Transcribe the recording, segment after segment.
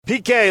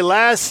PK,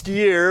 last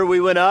year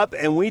we went up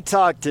and we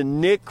talked to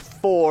Nick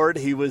Ford.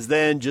 He was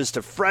then just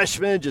a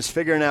freshman, just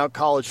figuring out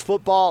college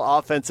football,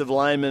 offensive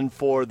lineman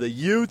for the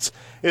Utes.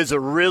 It was a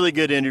really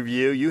good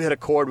interview. You hit a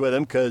chord with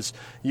him because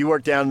you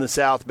worked down in the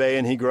South Bay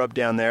and he grew up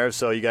down there,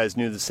 so you guys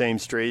knew the same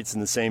streets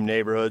and the same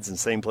neighborhoods and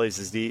same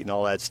places to eat and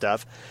all that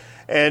stuff.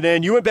 And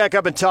then you went back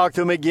up and talked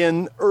to him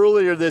again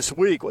earlier this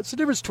week. What's the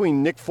difference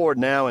between Nick Ford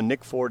now and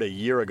Nick Ford a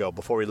year ago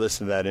before we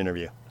listened to that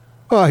interview?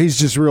 Well, he's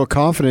just real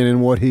confident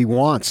in what he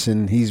wants,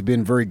 and he's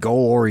been very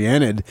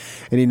goal-oriented,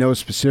 and he knows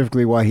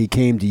specifically why he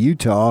came to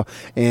Utah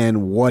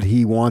and what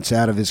he wants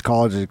out of his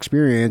college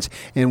experience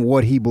and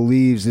what he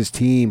believes this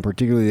team,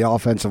 particularly the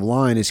offensive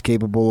line, is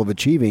capable of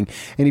achieving.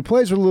 And he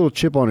plays with a little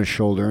chip on his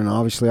shoulder, and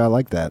obviously I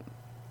like that.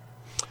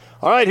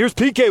 All right, here's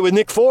PK with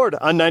Nick Ford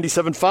on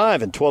 97.5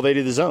 and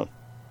 1280 The Zone.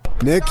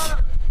 Nick,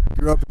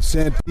 grew up in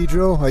San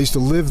Pedro. I used to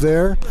live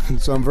there,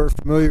 so I'm very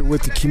familiar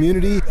with the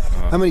community.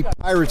 How many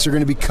Pirates are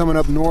going to be coming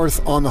up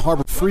north on the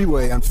Harbor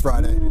Freeway on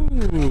Friday?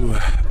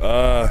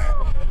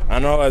 I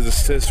know as it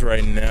sits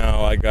right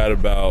now, I got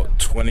about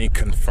 20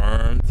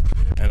 confirmed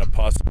and a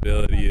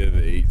possibility of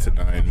 8 to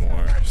 9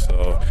 more.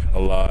 So a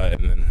lot,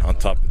 and then on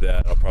top of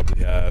that, I'll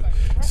probably have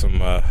some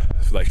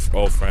like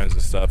old friends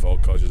and stuff,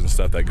 old coaches and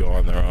stuff that go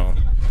on their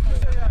own.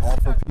 All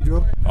from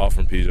Pedro? All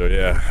from Pedro,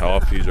 yeah, all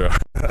Pedro.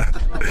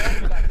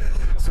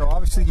 So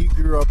obviously you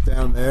grew up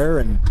down there,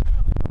 and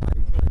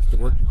I used to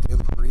work at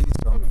Daily Breeze,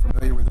 so I'm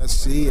familiar with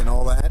SC and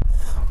all that.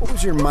 What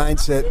was your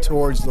mindset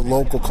towards the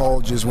local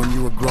colleges when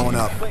you were growing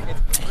up?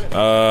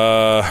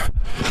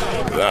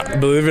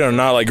 Believe it or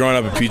not, like growing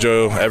up in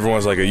Pedro,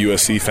 everyone's like a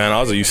USC fan. I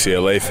was a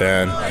UCLA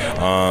fan.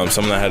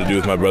 Some of that had to do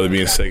with my brother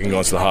being sick and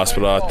going to the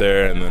hospital out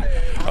there, and then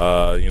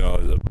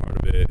part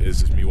of it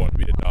is just me wanting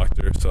to be a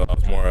doctor. So I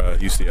was more a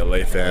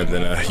UCLA fan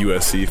than a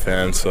USC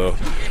fan. So,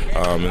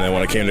 and then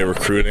when I came to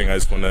recruiting, I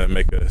just wanted to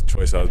make a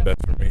choice that was best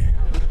for me.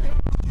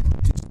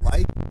 Did you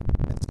like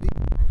SC?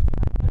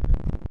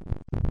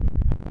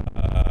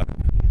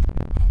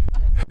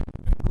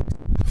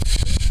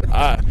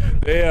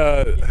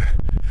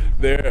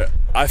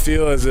 I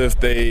feel as if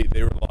they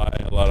rely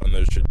a lot on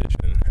their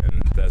tradition,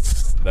 and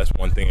that's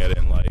one thing I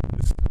didn't like.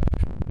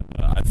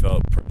 I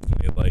felt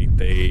personally like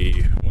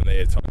when they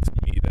had talked to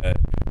me, that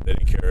they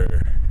didn't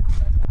care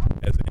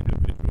as an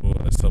individual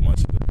as so much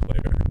as a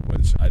player,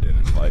 which I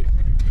didn't like.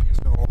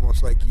 So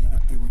almost like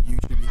you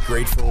should be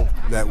grateful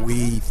that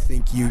we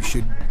think you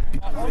should be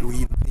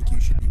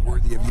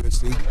worthy of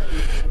USC.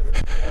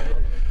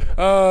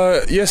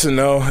 Yes and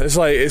no. It's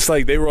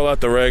like they roll out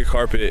the red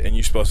carpet and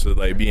you're supposed to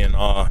like be in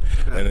awe,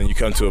 and then you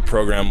come to a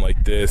program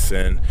like this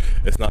and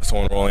it's not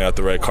someone rolling out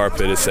the red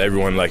carpet, it's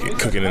everyone like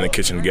cooking in the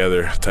kitchen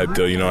together type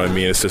deal, you know what I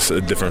mean? It's just a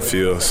different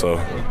feel. So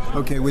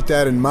okay, with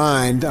that in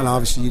mind, and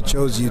obviously you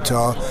chose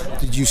Utah,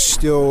 did you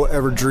still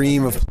ever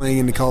dream of playing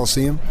in the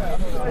Coliseum?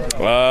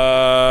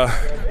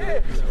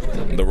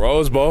 The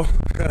Rose Bowl.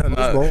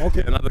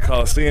 Okay. Not the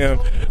Coliseum.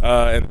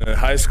 And in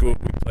high school,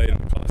 we played in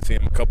the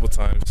Coliseum a couple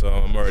times. So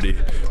I'm already,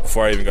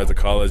 before I even got to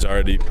college, I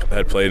already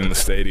had played in the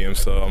stadium.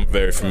 So I'm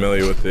very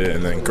familiar with it.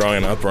 And then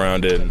growing up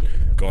around it and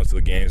going to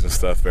the games and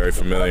stuff, very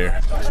familiar.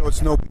 So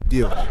it's no big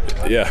deal.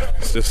 Yeah,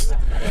 it's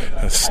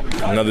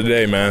another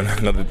day, man.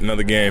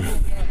 Another game.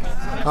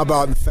 How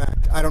about, in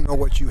fact, I don't know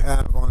what you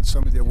have on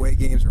some of the away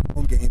games or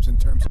home games in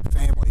terms of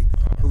family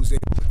who's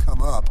able to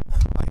come up.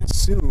 I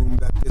assume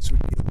that this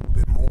would be a little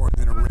bit more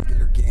than a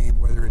regular game,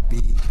 whether it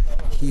be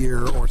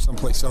here or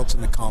someplace else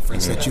in the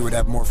conference, that you would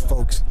have more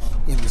folks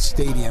in the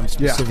stadium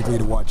specifically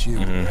to watch you.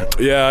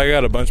 Mm-hmm. Yeah, I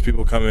got a bunch of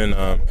people coming.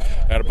 I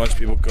got a bunch of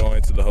people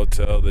going to the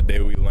hotel the day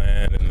we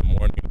land in the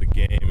morning of the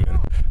game and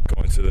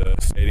going to the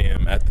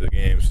stadium at the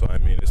game. So, I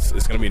mean, it's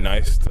going to be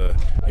nice to,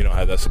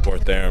 have that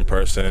support there in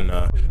person.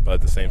 But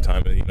at the same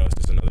time, it's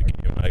just another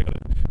game. I got to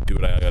do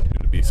what I got to do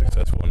to be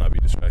successful and not be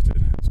distracted.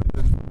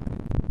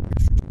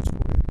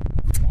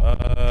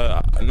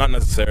 Not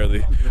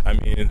necessarily. I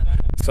mean,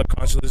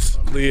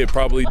 subconsciously it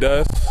probably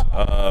does,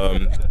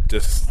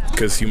 just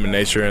because human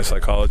nature and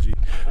psychology.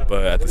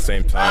 But at the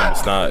same time,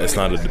 it's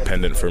not a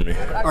dependent for me.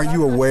 Are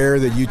you aware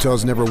that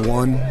Utah's never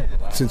won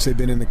since they've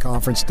been in the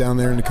conference down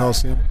there in the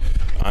Coliseum?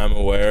 I'm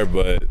aware,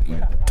 but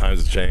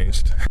times have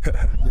changed.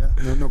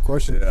 Yeah, no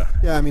question.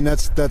 Yeah, I mean,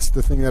 that's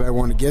the thing that I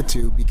want to get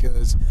to,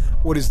 because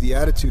what is the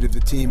attitude of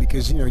the team?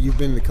 Because, you've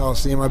been in the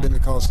Coliseum, I've been in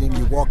the Coliseum,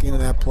 you walk into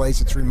that place,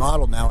 it's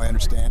remodeled now, I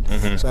understand.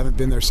 Mm-hmm. So I haven't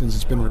been there since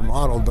it's been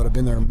remodeled, but I've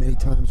been there many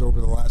times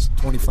over the last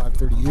 25,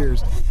 30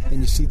 years,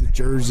 and you see the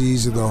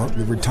jerseys of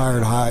the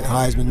retired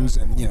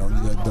Heismans and,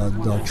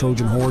 the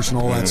Trojan horse and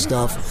all that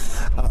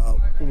stuff.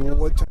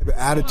 What type of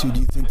attitude do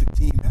you think the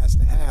team has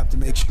to have to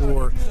make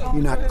sure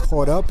you're not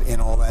caught up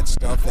in all that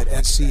stuff that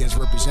SC has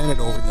represented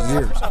over the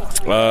years?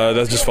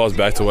 That just falls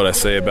back to what I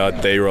say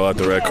about they roll out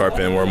the red carpet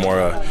and we're more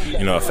a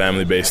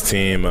family-based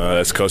team.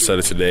 As Coach said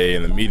it today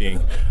in the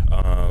meeting,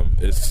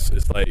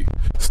 it's like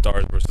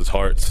stars versus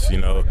hearts. You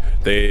know,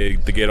 they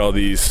get all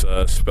these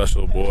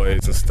special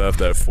boys and stuff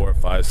that are 4 or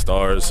 5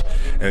 stars,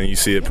 and you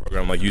see a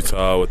program like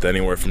Utah with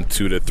anywhere from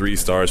 2 to 3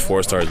 stars,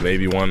 4 stars,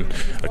 maybe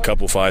a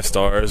couple 5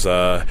 stars,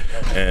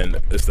 and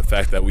it's the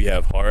fact that we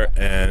have heart,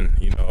 and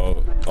you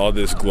know, all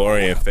this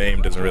glory and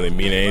fame doesn't really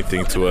mean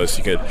anything to us.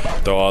 You could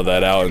throw all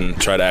that out and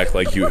try to act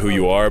like who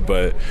you are,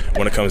 but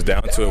when it comes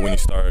down to it, when you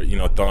start, you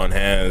know, throwing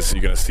hands,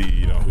 you're gonna see,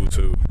 you know, who's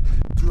who.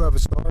 Do you have a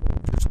star? Or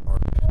your star?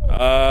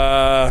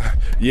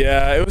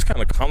 Yeah, it was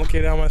kind of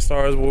complicated how my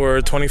stars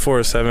were.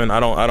 24/7. I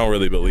don't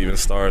really believe in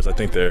stars. I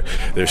think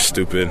they're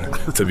stupid,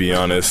 to be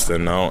honest,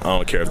 and I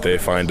don't care if they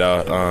find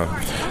out.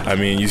 I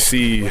mean, you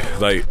see,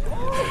 like,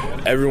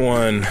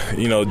 everyone,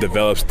 you know,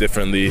 develops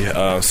differently.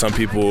 Some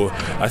people,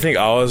 I think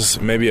I was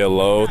maybe a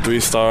low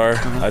 3-star,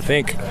 I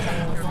think,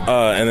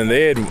 and then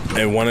they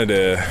had wanted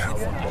to,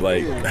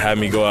 like, have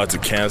me go out to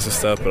camps and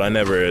stuff, but I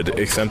never had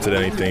accepted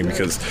anything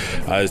because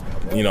I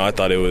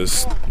thought it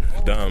was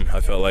dumb. I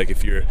felt like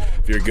if you're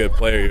a good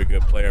player, you're a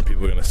good player, and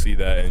people are going to see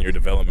that in your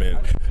development.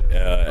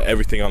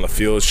 Everything on the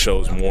field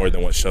shows more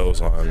than what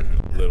shows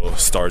on a little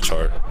star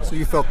chart. So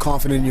you felt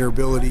confident in your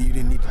ability. You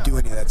didn't need to do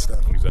any of that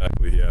stuff.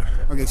 Exactly, yeah.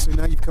 Okay, so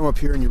now you've come up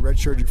here and you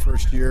redshirted your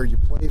first year. You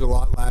played a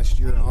lot last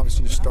year, and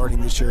obviously you're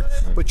starting this year.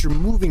 But you've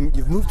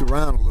moved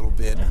around a little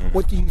bit. Mm-hmm.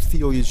 What do you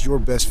feel is your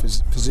best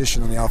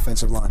position on the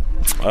offensive line?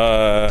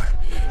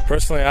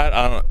 Personally,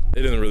 I don't.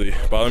 It doesn't really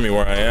bother me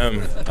where I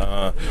am.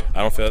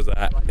 I don't feel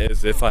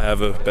as if I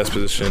have a best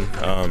position.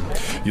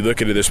 You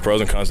look at it, there's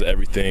pros and cons to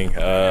everything.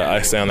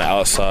 I stay on the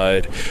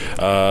outside.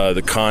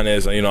 The con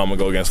is, you know, I'm gonna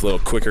go against little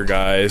quicker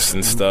guys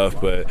and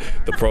stuff. But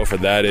the pro for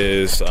that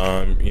is,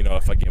 you know,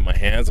 if I get my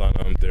hands on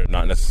them, they're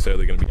not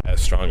necessarily gonna be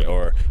as strong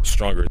or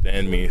stronger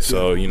than me.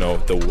 So, you know,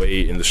 the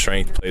weight and the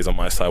strength plays on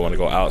my side when I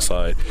go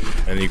outside.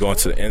 And then you go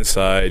into the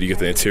inside, you get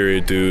the interior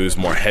dudes,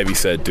 more heavy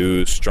set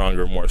dudes,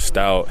 stronger, more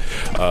stout.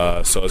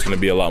 So it's gonna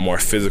be a lot more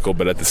physical,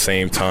 but at the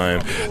same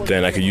time,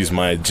 then I could use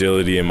my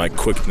agility and my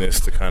quickness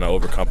to kind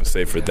of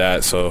overcompensate for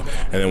that. So,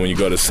 and then when you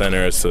go to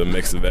center, it's a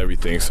mix of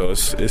everything. So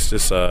it's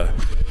just,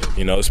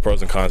 you know, it's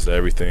pros and cons to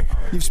everything.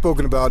 You've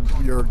spoken about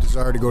your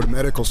desire to go to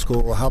medical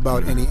school. How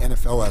about any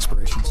NFL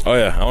aspirations? Oh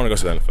yeah, I want to go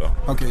to the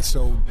NFL. Okay,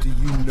 so do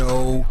you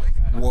know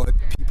what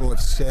people have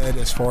said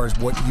as far as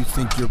what you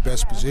think your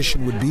best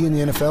position would be in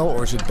the NFL,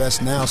 or is it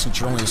best now, since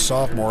you're only a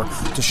sophomore,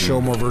 to show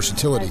more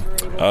versatility?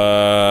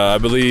 I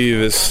believe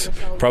it's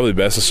probably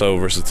best to show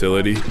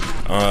versatility.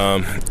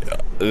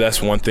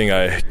 That's one thing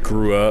I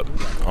grew up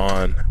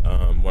on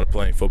when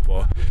playing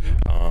football.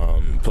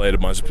 Played a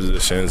bunch of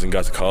positions and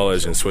got to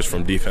college and switched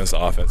from defense to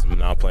offense, and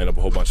now playing up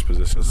a whole bunch of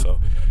positions. So,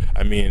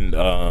 I mean,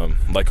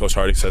 like Coach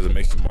Hardy says, it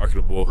makes you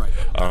marketable.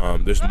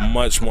 There's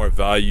much more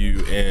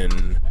value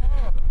in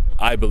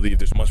I believe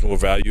there's much more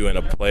value in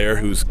a player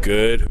who's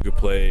good, who could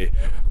play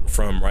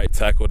from right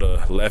tackle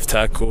to left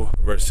tackle,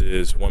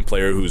 versus one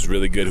player who's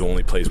really good who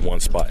only plays one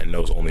spot and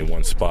knows only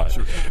one spot.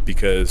 Sure.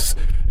 Because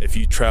if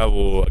you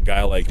travel a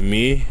guy like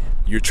me,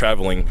 you're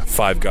traveling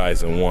 5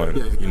 guys in one.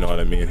 Yeah. You know what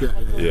I mean?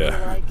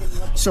 Yeah.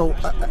 So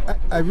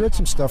I read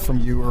some stuff from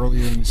you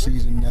earlier in the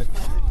season that,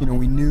 you know,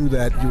 we knew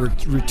that you were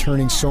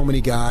returning so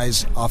many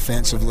guys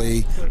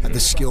offensively at the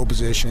skill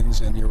positions,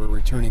 and you were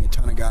returning a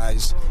ton of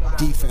guys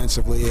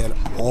defensively at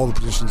all the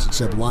positions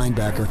except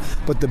linebacker.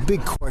 But the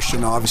big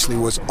question obviously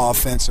was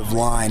offensive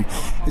line.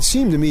 It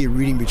seemed to me,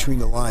 reading between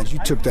the lines, you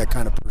took that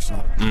kind of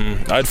personal.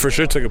 I for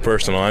sure took it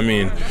personal. I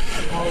mean,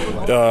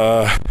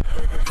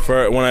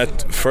 when I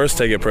first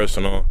take it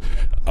personal,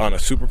 on a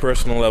super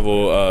personal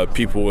level,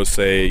 people would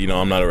say, you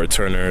know, I'm not a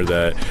returner,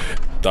 that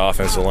the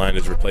offensive line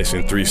is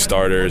replacing 3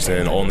 starters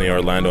and only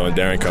Orlando and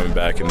Darren coming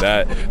back, and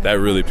that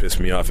really pissed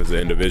me off as an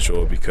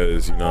individual,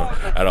 because, you know,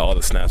 out of all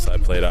the snaps I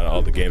played, out of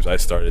all the games I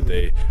started,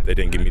 they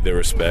didn't give me their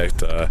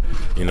respect.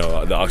 You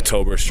know, the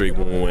October streak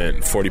when we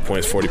went 40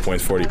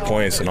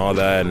 points and all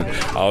that, and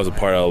I was a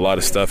part of a lot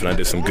of stuff, and I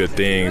did some good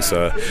things.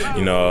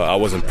 You know, I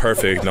wasn't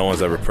perfect. No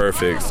one's ever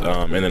perfect.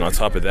 And then on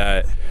top of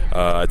that,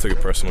 I took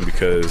it personal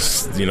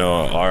because, you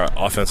know, our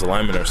offensive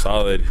linemen are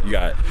solid. You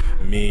got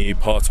me,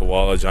 Paul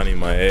Tawala, Johnny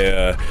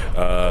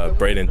Maea,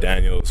 Braden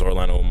Daniels,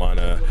 Orlando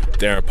Umana,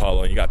 Darren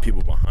Paulo, and you got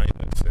people behind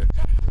us.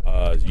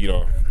 And, you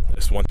know,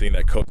 it's one thing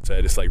that Coach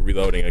said, it's like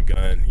reloading a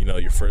gun. You know,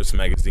 your first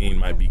magazine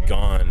might be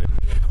gone, and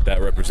that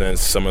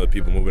represents some of the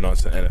people moving on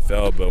to the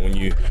NFL. But when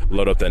you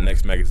load up that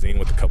next magazine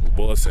with a couple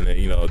bullets in it,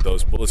 you know,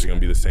 those bullets are going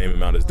to be the same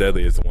amount as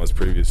deadly as the ones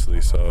previously.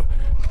 So.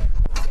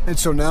 And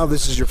so now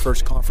this is your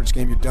first conference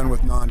game. You're done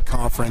with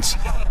non-conference.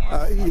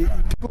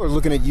 People are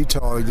looking at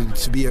Utah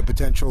to be a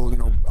potential, you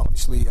know,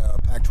 obviously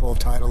Pac-12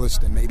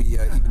 titleist, and maybe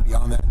even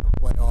beyond that in the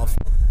playoff.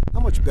 How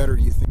much better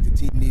do you think the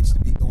team needs to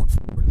be going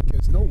forward?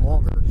 Because no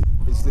longer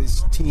is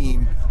this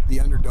team the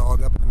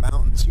underdog up in the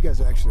mountains. You guys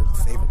actually are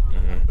the favorite.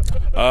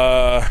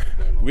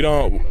 We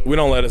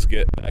don't let us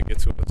get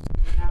to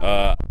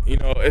us. You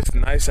know, it's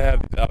nice to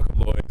have these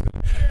alkaloids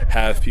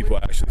have people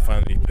actually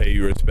finally pay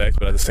you respect,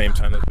 but at the same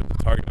time, they put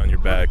the target on your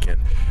back.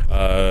 And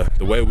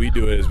the way we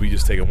do it is we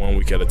just take it 1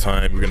 week at a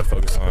time. We're going to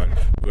focus on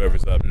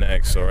whoever's up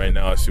next. So right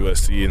now it's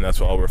USC, and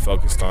that's all we're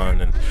focused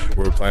on. And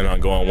we're planning on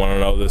going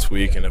 1-0 this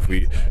week. And if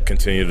we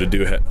continue to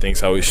do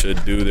things how we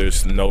should do,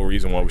 there's no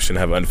reason why we shouldn't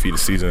have an undefeated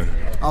season.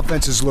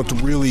 Offense has looked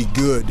really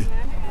good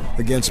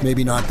against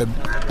maybe not the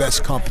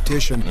best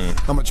competition.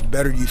 How much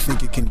better do you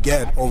think it can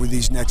get over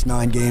these next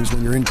 9 games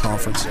when you're in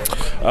conference?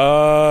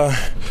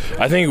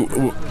 I think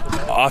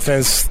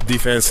offense,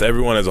 defense,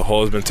 everyone as a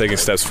whole has been taking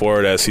steps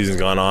forward as season's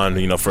gone on,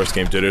 first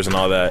game jitters and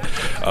all that.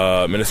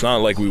 And it's not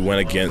like we went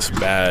against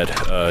bad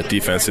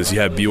defenses. You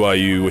have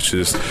BYU, which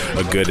is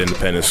a good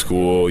independent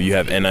school. You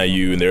have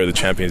NIU, and they're the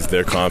champions of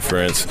their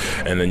conference.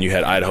 And then you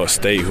had Idaho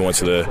State, who went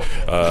to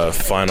the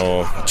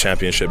final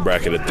championship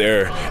bracket at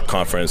their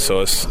conference.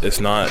 So it's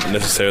not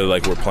necessarily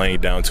like we're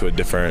playing down to a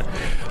different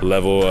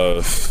level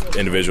of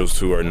individuals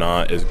who are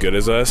not as good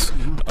as us.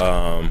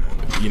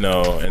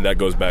 And that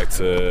goes back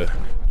to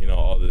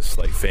all this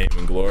like fame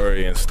and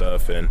glory and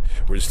stuff, and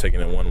we're just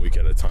taking it 1 week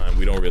at a time.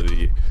 We don't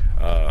really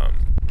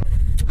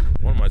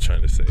what am I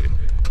trying to say?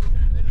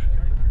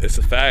 It's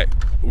a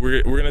fact.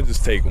 We're gonna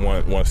just take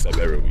one step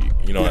every week.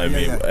 You know what I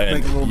mean? Yeah. And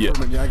make a little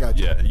improvement. Yeah, I got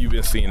you. Yeah, you've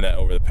been seeing that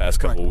over the past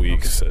couple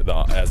weeks as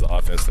the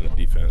offense and the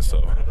defense.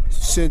 So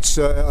since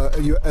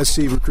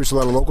USC recruits a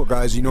lot of local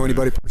guys, you know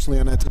anybody personally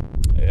on that team?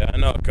 Yeah, I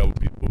know a couple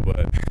people,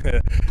 but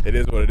it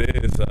is what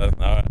it is. I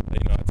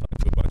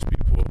talked to a bunch of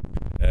people,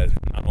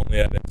 not only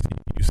at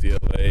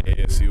UCLA,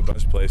 ASU, a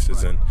bunch of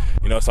places, and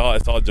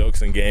it's all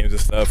jokes and games and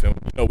stuff. And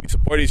we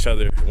support each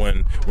other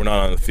when we're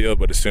not on the field,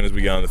 but as soon as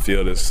we get on the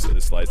field,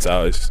 it's lights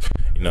out.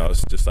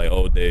 It's just like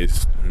old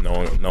days.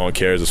 No one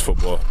cares. It's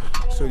football.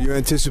 So you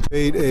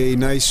anticipate a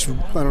nice,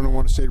 I don't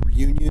want to say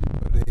reunion,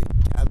 but a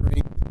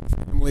gathering with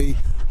the family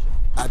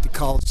at the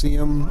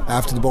Coliseum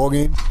after the ball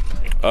game?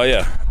 Oh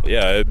yeah,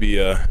 it'd be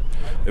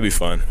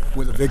fun.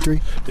 With a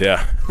victory?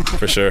 Yeah,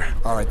 for sure.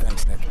 All right,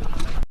 thanks, Nick.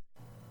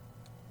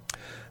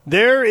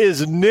 There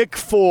is Nick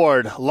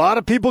Ford. A lot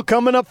of people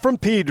coming up from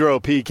Pedro,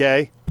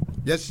 PK.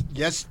 Yes.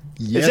 Is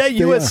that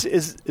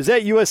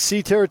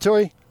USC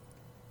territory?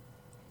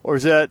 Or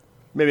is that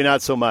maybe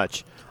not so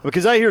much?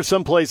 Because I hear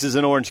some places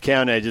in Orange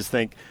County, I just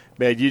think,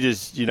 man,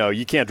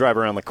 you can't drive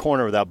around the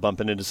corner without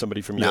bumping into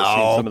somebody from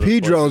USC. No,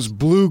 Pedro's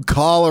blue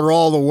collar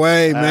all the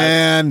way,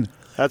 man.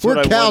 That's We're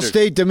what I Cal wondered.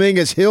 State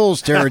Dominguez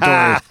Hills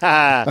territory.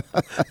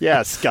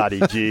 Yeah, Scotty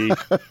G. You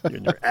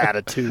and your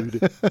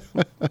attitude.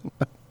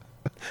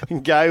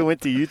 Guy who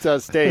went to Utah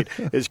State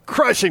is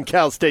crushing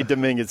Cal State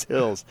Dominguez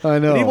Hills. I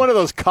know. We need one of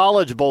those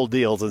College Bowl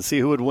deals and see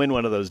who would win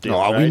one of those deals.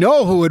 Oh, right? we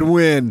know who would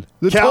win.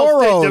 The Cal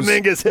Toros. State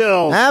Dominguez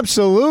Hills.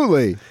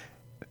 Absolutely.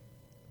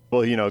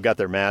 Well, got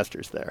their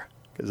masters there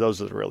because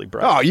those are really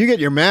bright. Oh, you get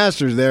your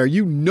master's there.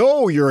 You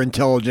know you're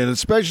intelligent,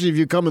 especially if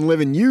you come and live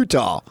in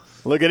Utah.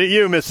 Looking at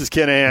you, Mrs.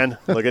 Kinahan.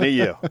 Looking at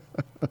you.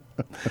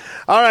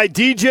 All right,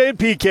 DJ and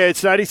PK,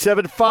 it's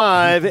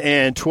 97.5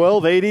 and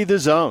 1280 The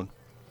Zone.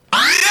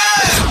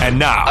 And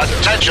now,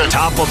 attention,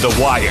 top of the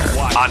wire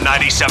on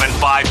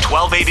 97.5,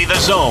 1280 The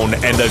Zone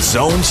and The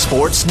Zone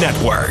Sports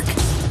Network.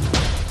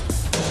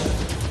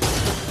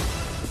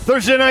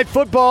 Thursday night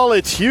football,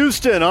 it's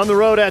Houston on the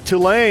road at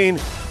Tulane.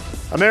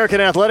 American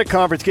Athletic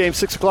Conference game,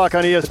 6 o'clock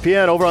on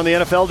ESPN. Over on the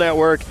NFL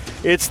Network,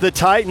 it's the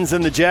Titans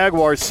and the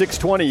Jaguars,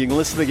 6:20. You can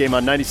listen to the game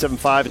on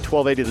 97.5 and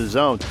 1280 The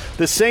Zone.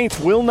 The Saints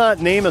will not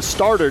name a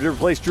starter to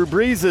replace Drew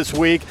Brees this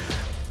week.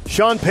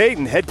 Sean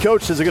Payton, head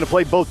coach, says they're going to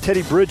play both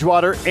Teddy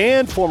Bridgewater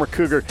and former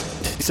Cougar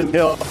Taysom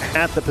Hill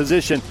at the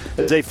position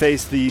as they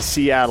face the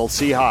Seattle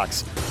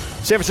Seahawks.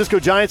 San Francisco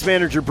Giants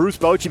manager Bruce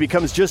Bochy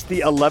becomes just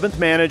the 11th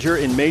manager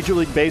in Major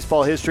League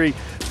Baseball history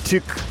to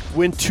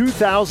win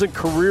 2,000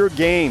 career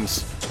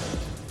games.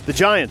 The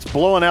Giants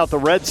blowing out the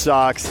Red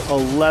Sox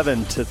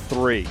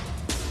 11-3.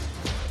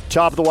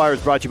 Top of the Wire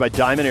is brought to you by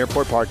Diamond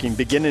Airport Parking.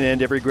 Begin and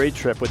end every great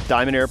trip with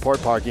Diamond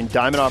Airport Parking.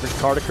 Diamond offers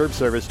car-to-curb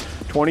service,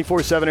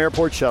 24/7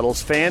 airport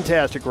shuttles,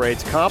 fantastic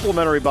rates,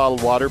 complimentary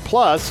bottled water,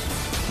 plus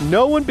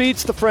no one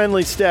beats the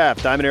friendly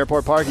staff. Diamond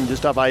Airport Parking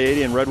just off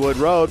I-80 and Redwood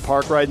Road.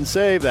 Park, ride, and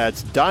save.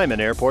 That's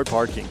Diamond Airport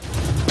Parking.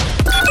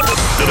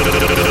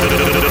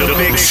 The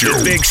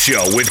Big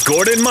Show with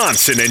Gordon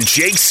Monson and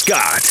Jake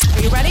Scott.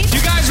 Are you ready?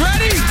 You guys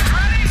ready?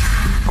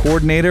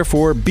 Coordinator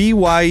for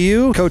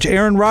BYU, Coach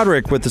Aaron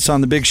Roderick with us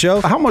on The Big Show.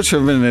 How much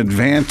of an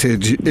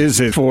advantage is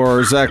it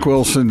for Zach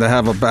Wilson to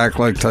have a back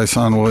like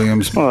Tyson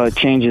Williams? Well, it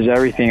changes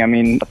everything. I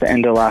mean, at the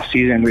end of last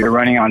season, we were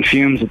running on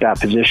fumes at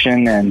that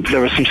position, and there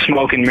was some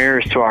smoke and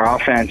mirrors to our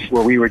offense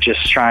where we were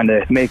just trying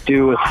to make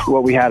do with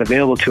what we had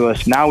available to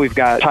us. Now we've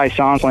got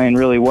Tyson playing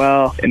really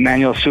well.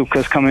 Emmanuel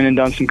Supka's come in and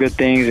done some good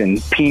things, and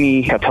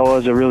Pini Katoa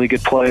is a really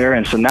good player.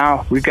 And so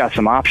now we've got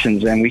some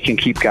options, and we can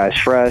keep guys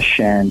fresh,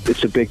 and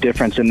it's a big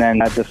difference. And then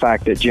the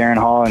fact that Jaren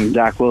Hall and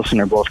Zach Wilson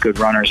are both good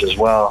runners as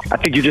well. I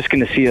think you're just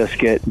going to see us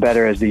get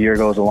better as the year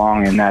goes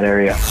along in that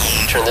area.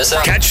 Turn this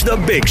up. Catch The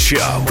Big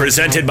Show,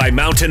 presented by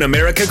Mountain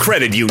America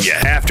Credit Union.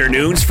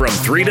 Afternoons from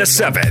 3 to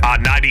 7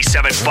 on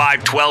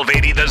 97.5,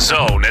 1280 The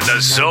Zone and The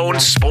Zone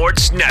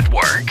Sports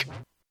Network.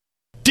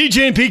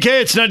 DJ and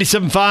PK, it's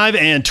 97.5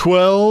 and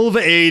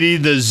 1280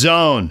 The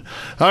Zone.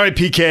 All right,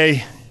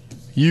 PK,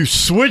 you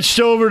switched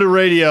over to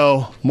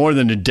radio more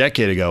than a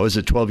decade ago. Is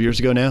it 12 years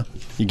ago now?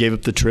 You gave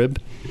up the Trib?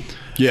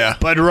 Yeah.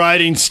 But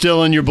writing's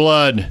still in your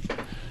blood.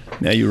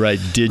 Now you write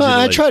digitally.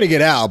 I try to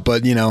get out,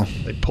 but,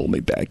 they pull me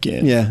back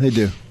in. Yeah, they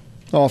do.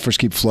 Offers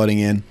keep flooding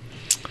in.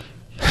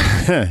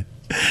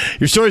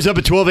 Your story's up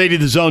at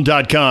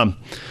 1280thezone.com.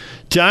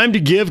 Time to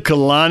give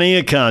Kalani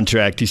a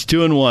contract. He's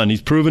 2-1.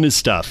 He's proven his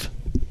stuff.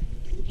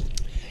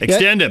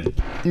 Extend him.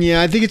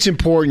 Yeah, I think it's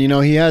important.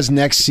 He has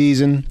next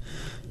season.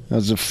 That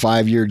was a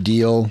 5-year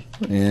deal.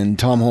 And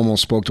Tom Homo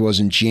spoke to us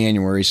in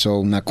January,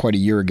 so not quite a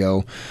year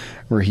ago,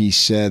 where he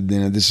said,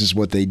 this is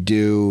what they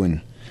do,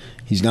 and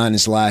he's not in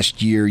his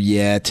last year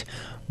yet.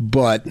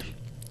 But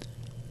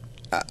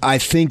I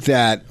think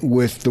that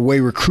with the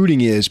way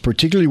recruiting is,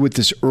 particularly with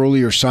this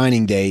earlier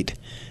signing date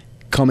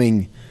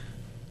coming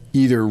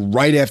either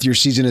right after your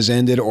season has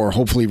ended or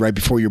hopefully right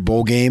before your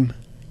bowl game,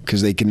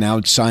 because they can now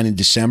sign in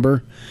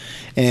December.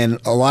 And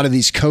a lot of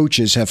these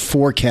coaches have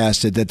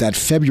forecasted that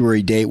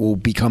February date will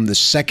become the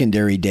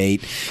secondary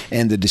date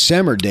and the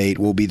December date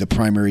will be the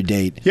primary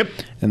date. Yep.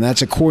 And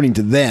that's according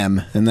to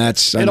them. And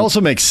that's it also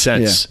makes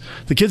sense. Yeah.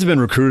 The kids have been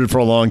recruited for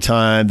a long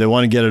time. They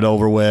want to get it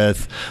over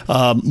with.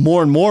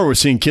 More and more we're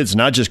seeing kids,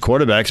 not just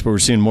quarterbacks, but we're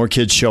seeing more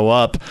kids show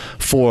up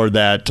for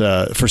that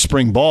for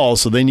spring ball,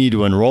 so they need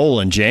to enroll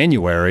in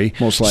January.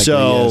 Most likely,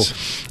 so,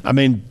 yes. I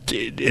mean,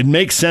 it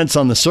makes sense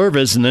on the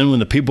surface, and then when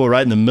the people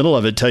right in the middle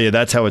of it tell you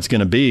that's how it's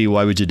going to be,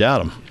 why would you doubt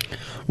them?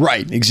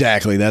 Right,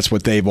 exactly. That's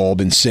what they've all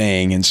been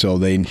saying, and so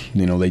they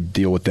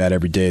deal with that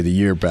every day of the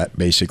year,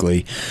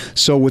 basically.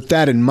 So with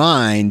that in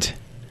mind,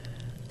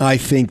 I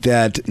think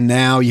that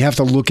now you have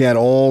to look at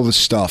all the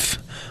stuff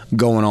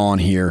going on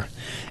here.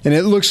 And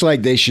it looks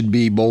like they should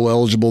be bowl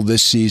eligible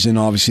this season.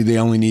 Obviously, they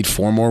only need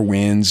 4 more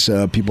wins.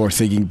 People are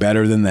thinking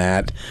better than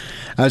that.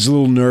 I was a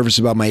little nervous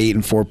about my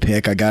 8-4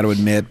 pick, I got to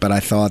admit, but I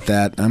thought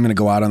that I'm going to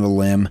go out on the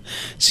limb.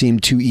 It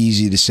seemed too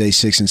easy to say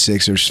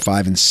 6-6 or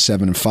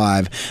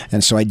 5-7-5,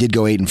 and so I did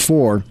go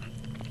 8-4.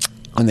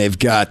 And they've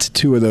got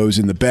 2 of those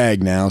in the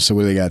bag now. So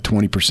what, they got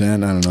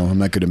 20%? I don't know. I'm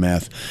not good at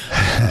math.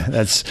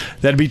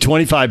 That'd be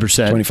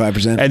 25%.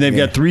 25%. And they've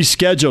got 3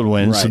 scheduled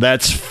wins, right. So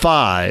that's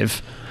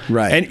 5.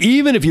 Right. And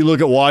even if you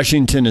look at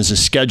Washington as a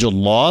scheduled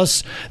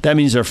loss, that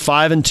means they're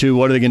 5-2.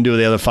 What are they going to do with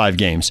the other 5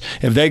 games?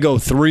 If they go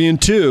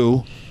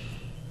 3-2,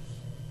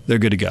 they're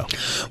good to go.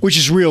 Which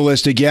is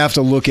realistic. You have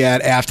to look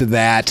at after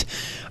that,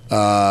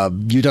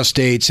 Utah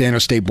State, San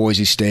Jose State,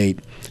 Boise State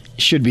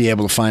should be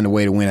able to find a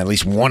way to win at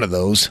least one of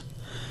those.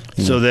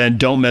 So then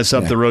don't mess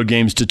up the road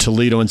games to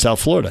Toledo and South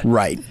Florida.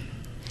 Right.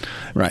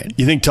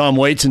 You think Tom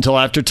waits until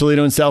after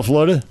Toledo and South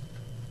Florida?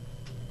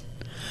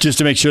 Just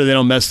to make sure they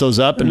don't mess those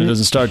up and it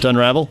doesn't start to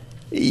unravel?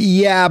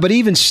 Yeah, but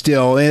even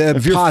still,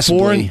 if you're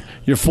possibly.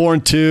 You're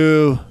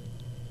 4-2,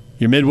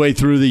 you're midway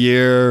through the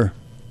year,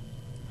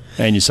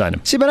 and you sign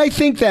him. See, but I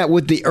think that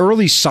with the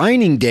early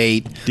signing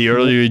date, the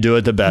earlier you do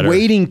it, the better.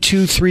 Waiting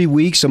 2-3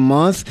 weeks, a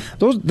month,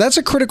 that's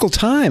a critical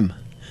time.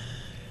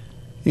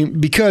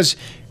 Because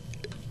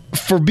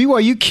for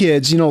BYU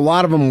kids, a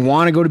lot of them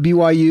want to go to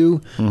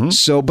BYU,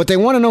 but they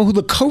want to know who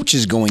the coach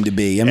is going to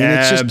be. I mean,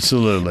 it's just,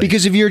 absolutely.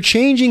 Because if you're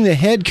changing the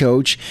head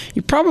coach,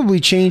 you're probably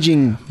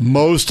changing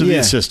most of the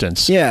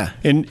assistants. Yeah.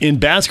 In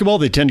basketball,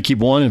 they tend to keep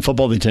 1. In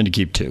football, they tend to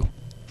keep 2.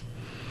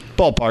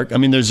 Ballpark. I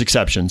mean, there's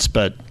exceptions,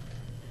 but.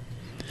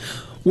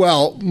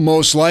 Well,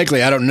 most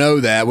likely. I don't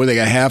know that. Where they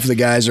got half of the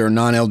guys are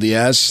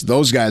non-LDS,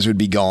 those guys would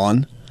be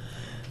gone.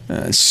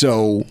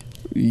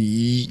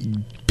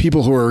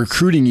 People who are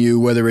recruiting you,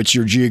 whether it's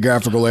your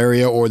geographical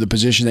area or the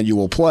position that you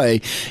will play,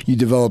 you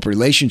develop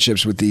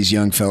relationships with these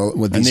young fellows,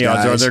 with these guys.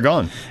 And the odds are they're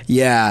gone.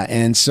 Yeah,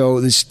 and so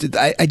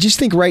I just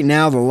think right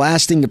now the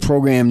last thing the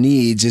program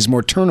needs is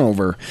more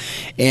turnover.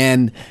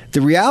 And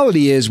the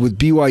reality is with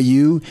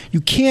BYU,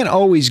 you can't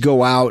always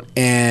go out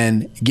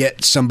and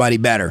get somebody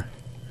better.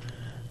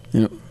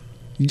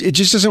 It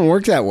just doesn't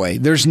work that way.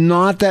 There's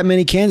not that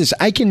many candidates.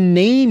 I can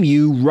name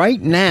you right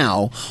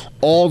now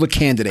all the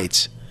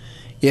candidates.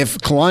 If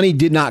Kalani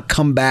did not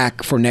come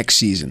back for next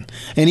season,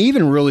 and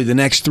even really the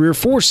next 3 or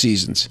 4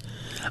 seasons,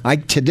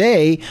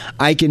 today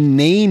I can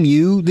name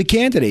you the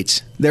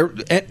candidates.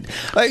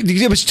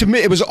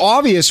 It was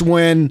obvious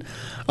when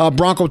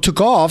Bronco took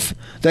off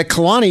that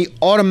Kalani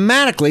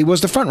automatically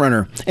was the front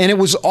runner, and it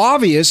was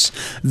obvious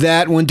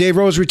that when Dave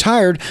Rose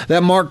retired,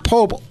 that Mark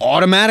Pope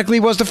automatically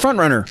was the front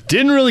runner.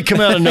 Didn't really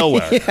come out of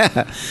nowhere.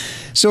 Yeah.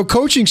 So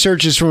coaching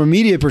searches from a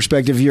media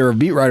perspective, if you're a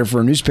beat writer for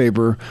a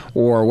newspaper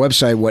or a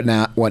website,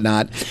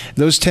 whatnot,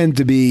 those tend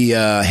to be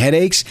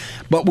headaches.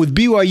 But with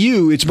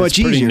BYU, it's much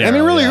easier. Narrow, I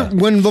mean, really,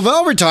 when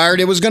Lavelle retired,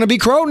 it was going to be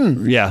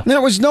Croton. Yeah. There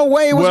was no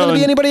way it was going to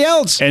be anybody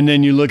else. And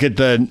then you look at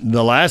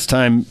the last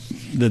time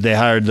that they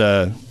hired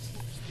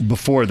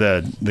before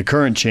the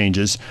current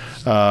changes,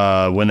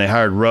 when they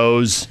hired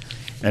Rose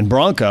and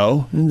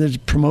Bronco, and they're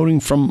promoting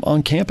from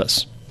on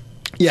campus.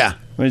 Yeah.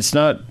 I mean, it's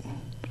not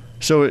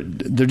So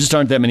there just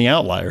aren't that many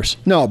outliers.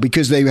 No,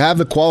 because they have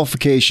the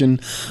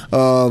qualification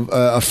of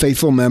a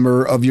faithful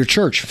member of your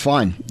church.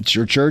 Fine. It's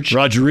your church.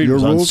 Roger Reed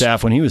was rules. on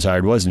staff when he was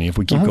hired, wasn't he? If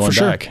we keep going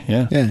back.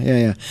 Sure.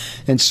 Yeah.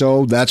 And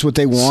so that's what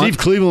they want. Steve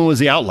Cleveland was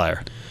the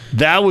outlier.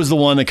 That was the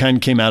one that kind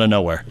of came out of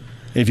nowhere.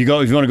 If you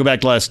want to go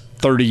back the last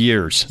 30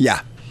 years.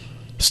 Yeah.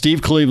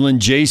 Steve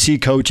Cleveland,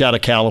 JC coach out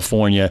of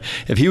California.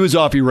 If he was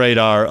off your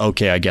radar,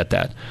 okay, I get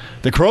that.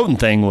 The Croton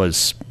thing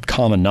was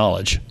common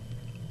knowledge.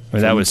 I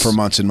mean, that was for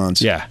months and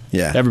months. Yeah.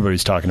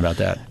 Everybody's talking about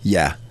that.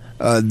 Yeah.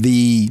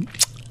 The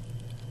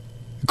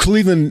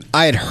Cleveland,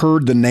 I had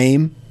heard the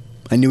name.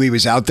 I knew he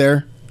was out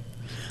there.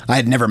 I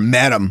had never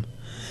met him.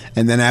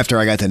 And then after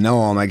I got to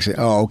know him, I said,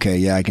 oh, okay,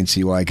 yeah, I can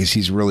see why, because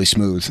he's really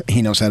smooth.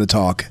 He knows how to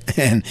talk,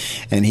 and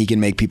he can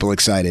make people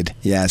excited.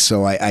 Yeah,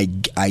 so I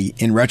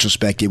in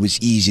retrospect, it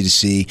was easy to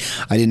see.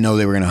 I didn't know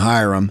they were going to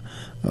hire him,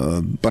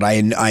 but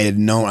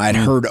I'd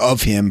heard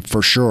of him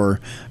for sure,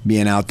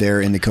 being out there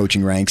in the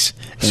coaching ranks.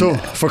 So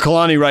for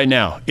Kalani right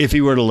now, if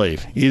he were to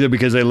leave, either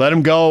because they let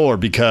him go or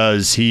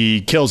because he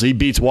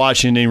beats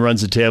Washington, he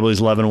runs the table,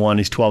 he's 11-1,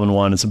 he's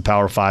 12-1, and some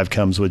Power 5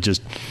 comes with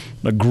just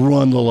a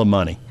grundle of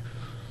money.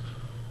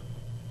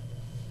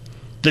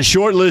 The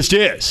short list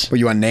is. Were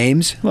you on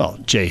names? Well,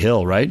 Jay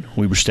Hill, right?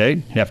 Weber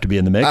State. He'd have to be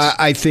in the mix.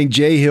 I think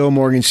Jay Hill,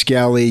 Morgan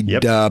Scalley,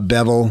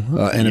 Bevel,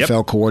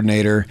 NFL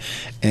coordinator,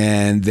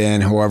 and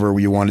then however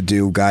you want to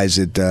do, guys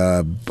at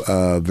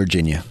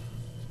Virginia.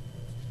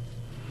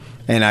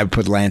 And I would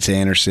put Lance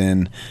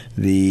Anderson,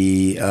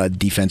 the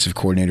defensive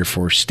coordinator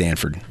for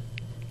Stanford.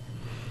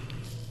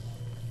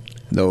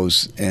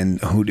 Those. And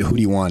who do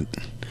you want?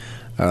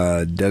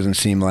 Doesn't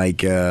seem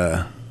like...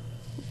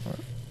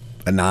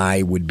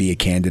 Anai would be a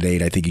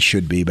candidate. I think he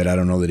should be, but I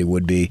don't know that he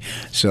would be.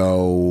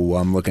 So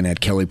I'm looking at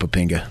Kelly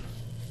Poppinga.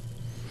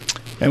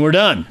 And we're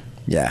done.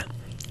 Yeah.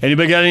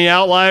 Anybody got any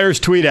outliers?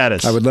 Tweet at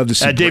us. I would love to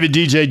see at David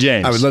DJ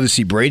James. I would love to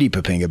see Brady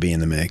Poppinga be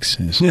in the mix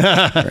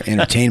for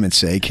entertainment's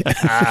sake.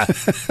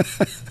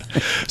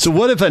 So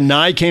what if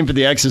Anai came for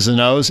the X's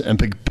and O's and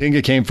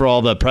Poppinga came for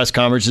all the press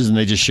conferences and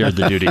they just shared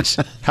the duties?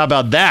 How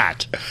about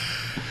that?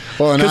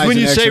 Because when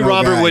you say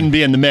Robert wouldn't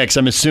be in the mix,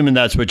 I'm assuming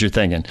that's what you're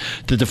thinking.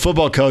 That the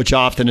football coach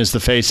often is the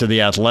face of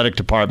the athletic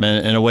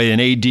department. In a way, an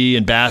AD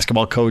and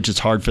basketball coach, it's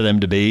hard for them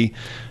to be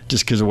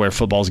just because of where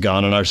football's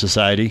gone in our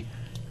society.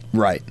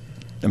 Right.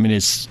 I mean,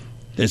 it's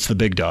the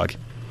big dog.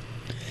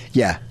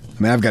 Yeah.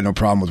 I mean, I've got no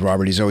problem with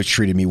Robert. He's always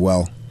treated me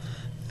well.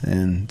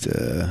 And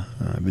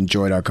I've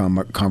enjoyed our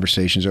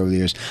conversations over the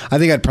years. I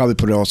think I'd probably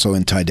put it also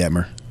in Ty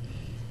Detmer.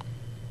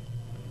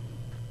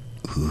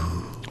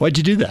 Ooh. Why'd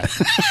you do that?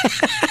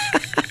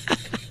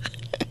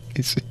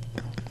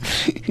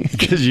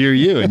 Because you're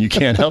you and you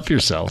can't help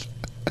yourself.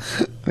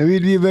 Maybe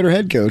he'd be a better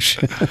head coach.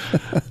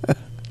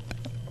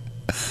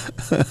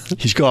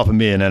 He's go off and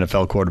be an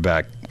NFL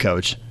quarterback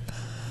coach.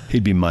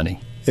 He'd be money.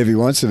 If he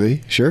wants to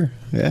be, sure.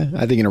 Yeah,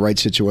 I think in a right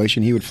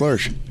situation he would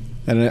flourish.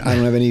 I don't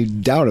have any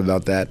doubt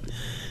about that.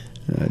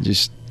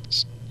 Just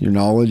your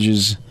knowledge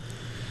is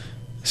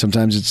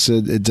sometimes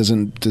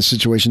the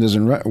situation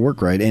doesn't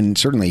work right, and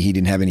certainly he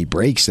didn't have any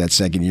breaks that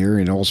second year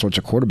and all sorts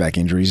of quarterback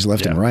injuries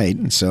left and right.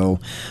 And so,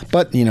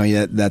 but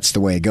that's the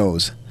way it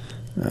goes.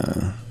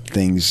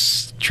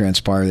 Things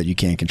transpire that you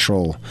can't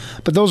control.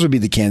 But those would be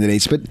the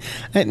candidates. But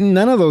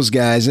none of those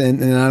guys,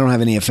 and I don't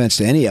have any offense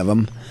to any of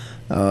them.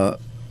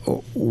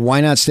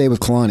 Why not stay with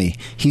Kalani?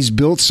 He's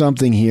built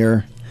something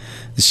here.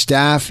 The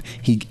staff,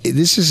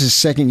 this is his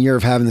second year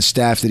of having the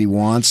staff that he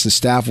wants. The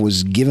staff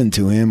was given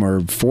to him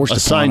or forced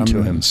assigned upon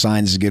him. To him.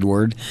 Assigned is a good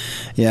word.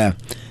 Yeah.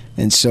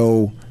 And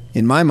so,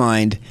 in my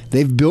mind,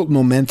 they've built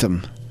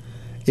momentum.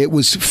 It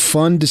was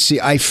fun to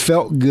see. I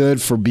felt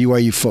good for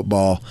BYU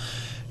football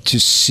to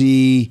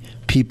see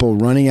people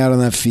running out on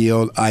that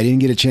field. I didn't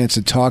get a chance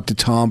to talk to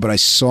Tom, but I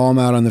saw him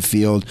out on the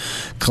field.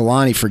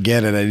 Kalani,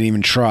 forget it. I didn't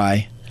even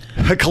try.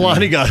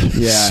 Kalani got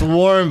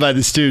swarmed by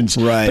the students.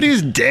 Right. But he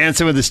was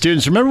dancing with the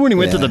students. Remember when he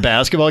went to the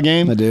basketball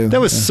game? I do. That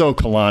was so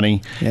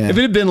Kalani. Yeah. If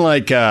it had been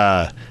like,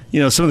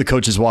 some of the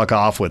coaches walk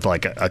off with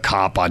like a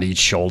cop on each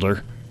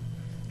shoulder,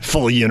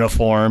 full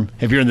uniform.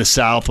 If you're in the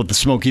South with the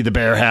Smokey the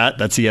Bear hat,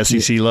 that's the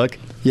SEC look.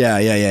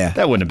 Yeah.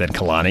 That wouldn't have been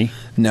Kalani.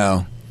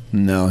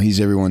 No, he's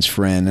everyone's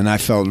friend, and I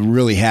felt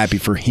really happy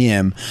for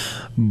him,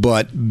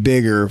 but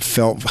bigger,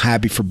 felt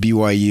happy for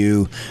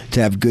BYU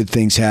to have good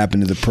things happen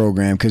to the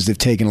program because they've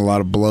taken a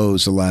lot of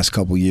blows the last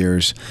couple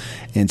years.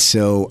 And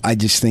so I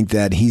just think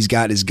that he's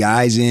got his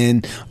guys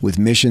in with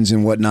missions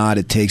and whatnot.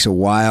 It takes a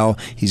while.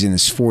 He's in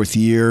his fourth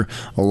year.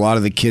 A lot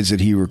of the kids that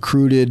he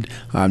recruited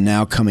are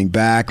now coming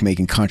back,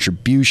 making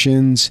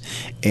contributions,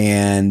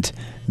 and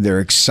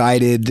they're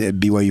excited at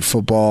BYU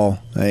football,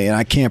 and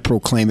I can't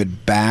proclaim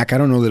it back. I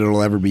don't know that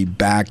it'll ever be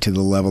back to the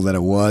level that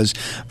it was,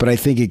 but I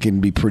think it can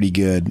be pretty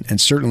good.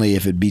 And certainly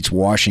if it beats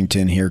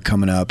Washington here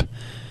coming up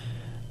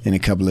in a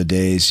couple of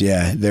days,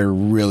 they're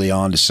really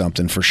on to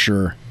something for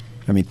sure.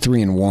 I mean,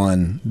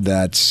 3-1,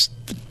 that's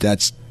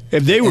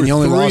if they were the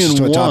only loss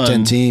to a top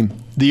 10 team.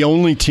 The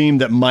only team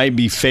that might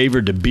be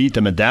favored to beat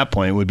them at that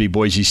point would be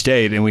Boise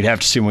State, and we'd have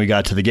to see when we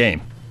got to the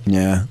game.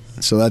 Yeah.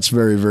 So that's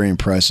very, very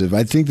impressive.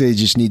 I think they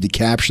just need to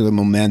capture the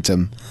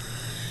momentum.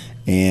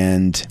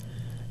 And,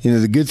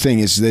 the good thing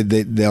is that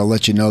they'll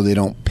let you know they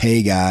don't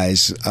pay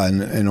guys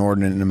an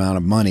inordinate amount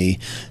of money.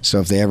 So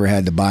if they ever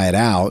had to buy it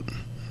out,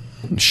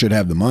 should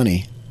have the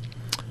money.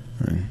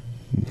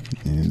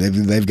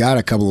 They've got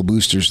a couple of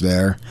boosters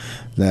there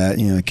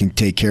that can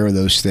take care of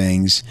those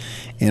things,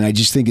 and I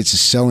just think it's a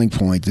selling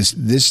point. This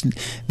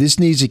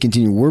needs to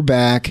continue. We're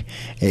back.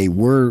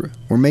 We're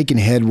making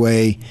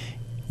headway.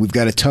 We've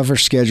got a tougher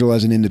schedule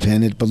as an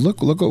independent, but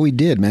look what we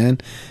did, man.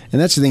 And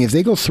that's the thing. If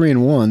they go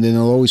 3-1, then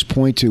they'll always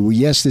point to, well,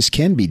 yes, this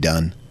can be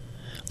done.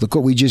 Look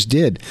what we just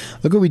did.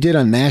 Look what we did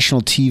on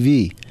national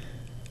TV.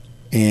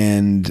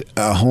 And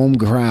a home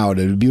crowd,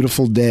 a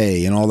beautiful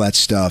day, and all that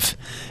stuff,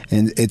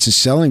 and it's a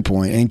selling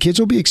point. And kids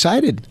will be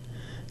excited.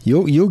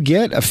 You'll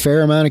get a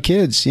fair amount of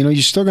kids. You're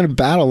still going to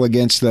battle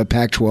against the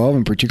Pac-12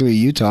 and particularly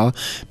Utah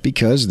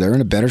because they're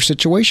in a better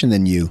situation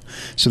than you.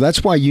 So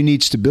that's why you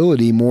need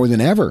stability more than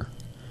ever.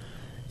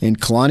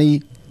 And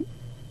Kalani,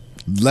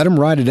 let him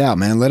ride it out,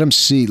 man. Let him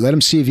see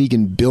if he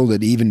can build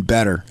it even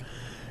better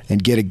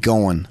and get it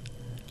going.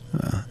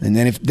 And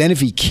then if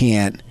he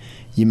can't,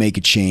 you make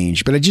a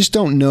change. But I just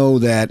don't know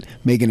that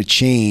making a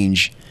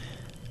change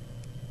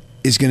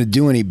is going to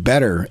do any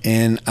better.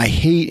 And I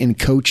hate in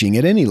coaching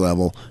at any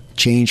level,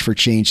 change for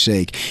change's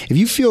sake. If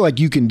you feel like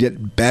you can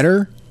get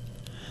better,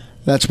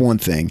 that's one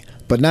thing.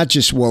 But not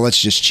just, well, let's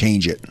just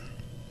change it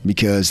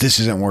because this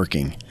isn't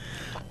working.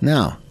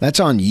 No, that's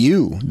on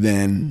you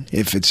then.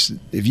 If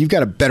you've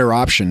got a better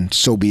option,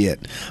 so be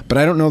it. But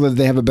I don't know that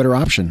they have a better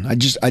option.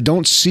 I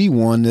don't see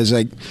one as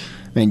like,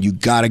 man, you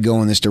got to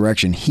go in this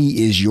direction.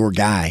 He is your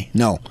guy.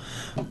 No.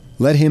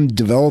 Let him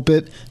develop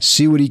it,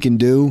 see what he can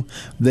do.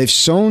 They've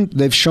shown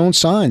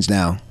signs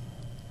now.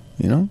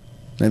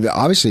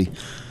 Obviously,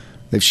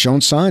 they've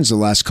shown signs the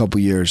last couple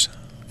years.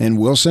 And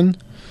Wilson,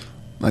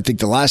 I think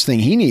the last thing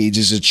he needs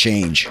is a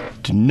change.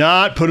 Do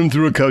not put him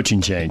through a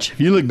coaching change.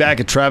 If you look back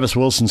at Travis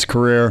Wilson's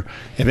career,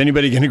 if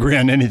anybody can agree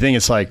on anything,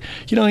 it's like,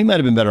 he might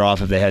have been better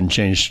off if they hadn't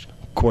changed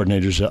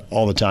coordinators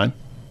all the time.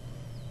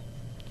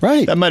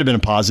 Right. That might have been a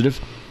positive.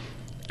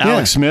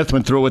 Alex Smith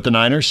went through it with the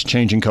Niners,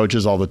 changing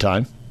coaches all the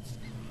time.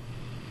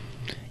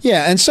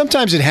 Yeah, and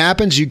sometimes it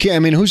happens. You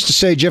can't. Who's to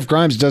say Jeff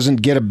Grimes doesn't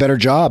get a better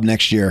job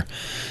next year?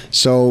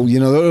 So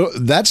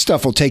that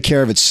stuff will take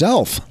care of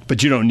itself.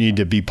 But you don't need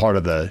to be part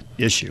of the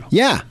issue.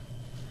 Yeah,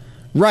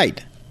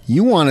 right.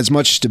 You want as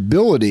much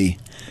stability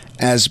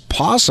as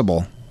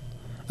possible.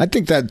 I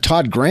think that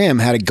Todd Graham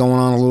had it going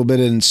on a little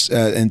bit in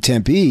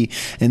Tempe,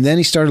 and then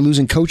he started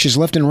losing coaches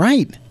left and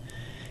right,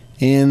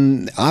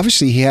 and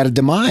obviously he had a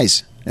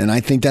demise. And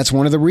I think that's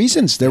one of the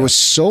reasons. There was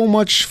so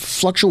much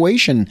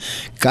fluctuation,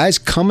 guys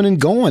coming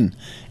and going,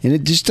 and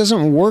it just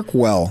doesn't work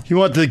well. You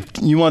want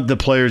the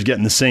players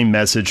getting the same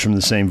message from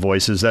the same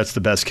voices. That's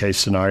the best case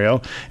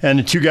scenario. And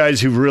the two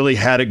guys who really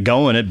had it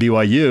going at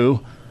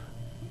BYU,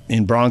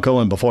 in Bronco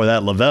and before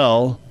that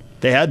Lavelle,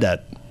 they had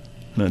that.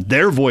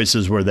 Their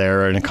voices were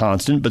there and a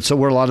constant, but so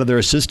were a lot of their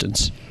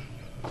assistants.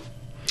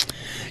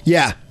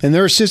 Yeah, and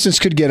their assistants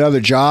could get other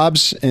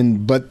jobs,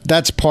 but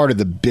that's part of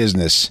the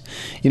business.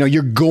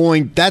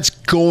 That's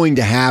going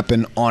to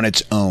happen on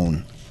its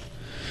own.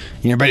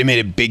 Everybody made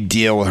a big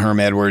deal with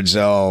Herm Edwards.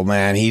 Oh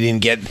man, he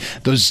didn't get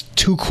those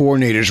two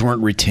coordinators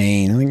weren't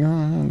retained.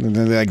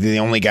 They're like the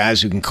only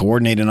guys who can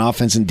coordinate an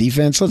offense and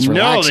defense. Let's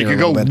relax. No, they could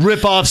go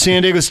rip off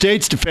San Diego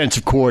State's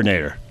defensive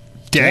coordinator.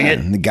 Dang it!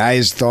 And the guy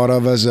is thought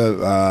of as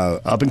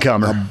a up and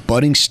comer, a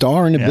budding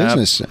star in the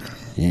business.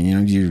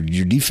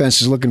 Your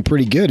defense is looking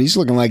pretty good. He's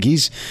looking like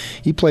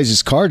he plays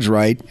his cards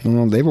right.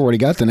 Well, they've already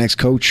got the next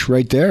coach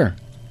right there,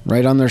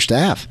 right on their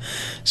staff.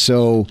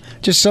 So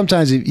just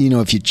sometimes, if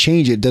you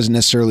change it, doesn't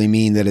necessarily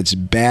mean that it's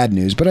bad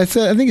news. But I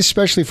think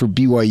especially for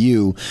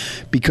BYU,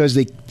 because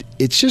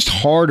it's just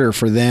harder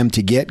for them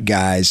to get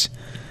guys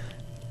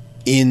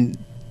in.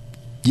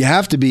 You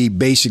have to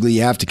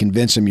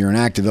convince them you're an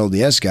active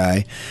LDS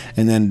guy,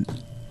 and then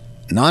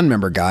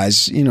non-member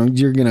guys,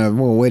 you're going to,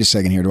 well, wait a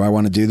second here. Do I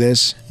want to do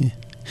this?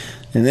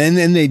 And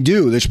then they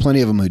do. There's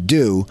plenty of them who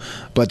do,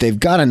 but they've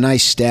got a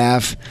nice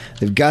staff.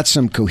 They've got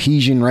some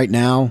cohesion right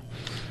now.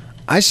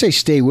 I say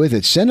stay with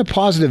it. Send a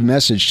positive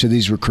message to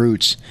these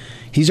recruits.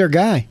 He's our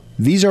guy.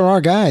 These are our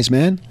guys,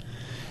 man.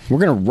 We're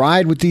going to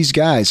ride with these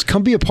guys.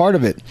 Come be a part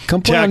of it.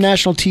 Come play on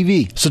national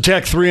TV. So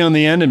tack 3 on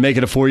the end and make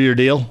it a 4-year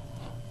deal?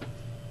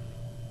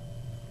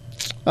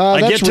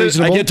 I get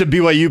to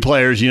BYU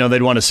players,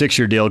 they'd want a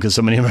 6-year deal because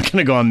so many of them are going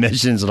to go on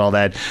missions and all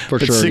that. But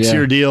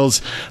 6-year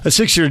deals, a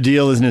 6-year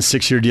deal isn't a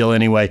 6-year deal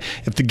anyway.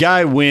 If the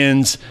guy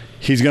wins,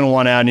 he's going to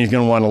want out and he's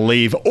going to want to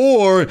leave.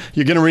 Or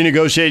you're going to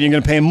renegotiate and you're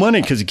going to pay him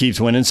money because he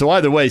keeps winning. So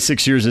either way,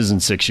 6 years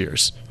isn't 6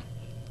 years.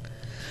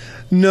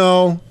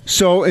 No.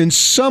 So in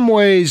some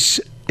ways,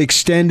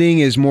 extending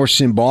is more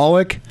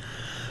symbolic,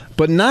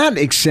 but not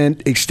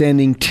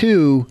extending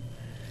to...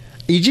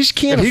 You just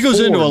can't. If he goes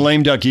into a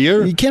lame duck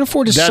year, you can't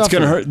afford to suffer. That's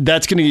going to hurt.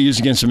 That's going to get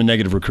used against him in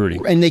negative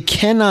recruiting. And they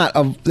cannot.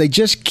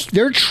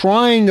 They're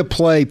trying to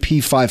play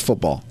P5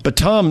 football. But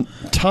Tom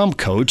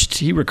coached.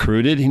 He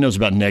recruited. He knows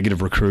about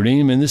negative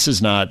recruiting. This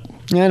is not.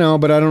 I know,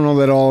 but I don't know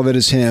that all of it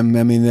is him.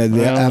 I mean,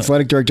 the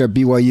athletic director at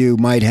BYU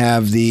might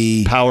have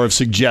the power of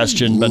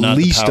suggestion, but not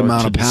least the power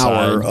amount of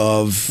power decide.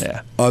 Of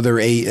other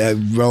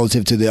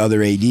relative to the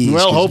other ADs.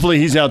 Well, hopefully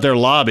he's out there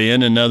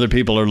lobbying, and other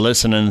people are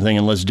listening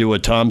and let's do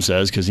what Tom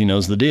says because he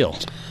knows the deal.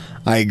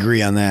 I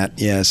agree on that.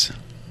 Yes.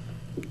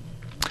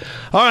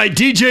 All right,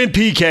 DJ and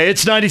PK,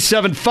 it's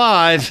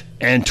 97.5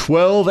 and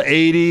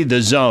 1280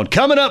 The Zone.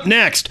 Coming up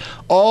next,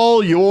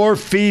 all your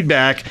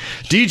feedback.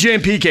 DJ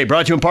and PK,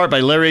 brought to you in part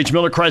by Larry H.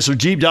 Miller Chrysler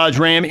Jeep Dodge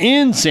Ram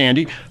in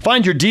Sandy.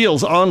 Find your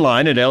deals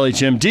online at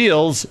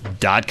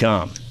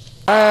LHMdeals.com.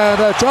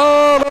 And it's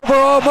all over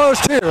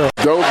almost here.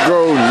 Don't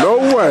go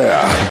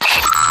nowhere.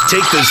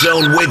 Take the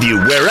Zone with you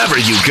wherever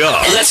you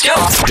go. Let's go.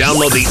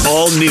 Download the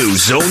all-new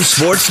Zone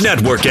Sports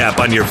Network app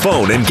on your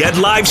phone and get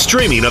live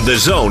streaming of the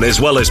Zone as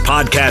well as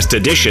podcast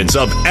editions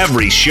of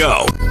every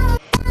show.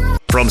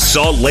 From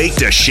Salt Lake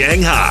to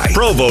Shanghai,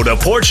 Provo to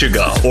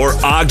Portugal, or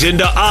Ogden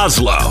to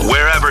Oslo,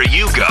 wherever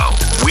you go,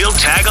 we'll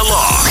tag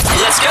along.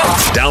 Let's go.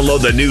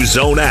 Download the new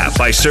Zone app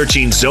by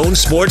searching Zone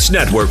Sports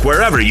Network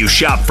wherever you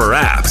shop for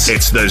apps.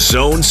 It's the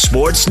Zone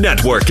Sports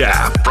Network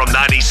app from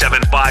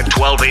 97.5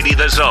 1280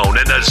 The Zone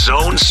and the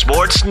Zone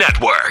Sports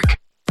Network.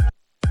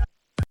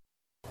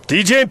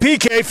 DJ and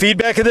PK,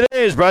 feedback of the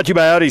day is brought to you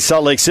by Audi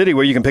Salt Lake City,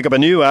 where you can pick up a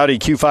new Audi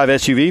Q5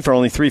 SUV for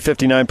only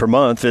 $359 per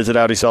month. Visit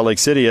Audi Salt Lake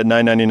City at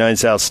 999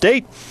 South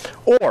State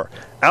or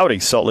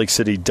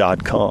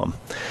AudiSaltLakeCity.com.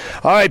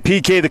 All right,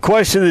 PK, the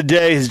question of the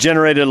day has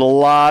generated a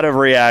lot of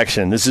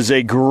reaction. This is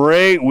a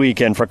great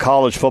weekend for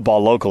college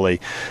football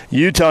locally.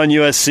 Utah and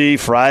USC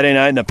Friday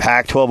night in a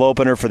Pac-12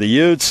 opener for the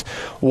Utes.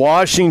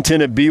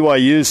 Washington at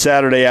BYU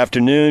Saturday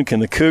afternoon. Can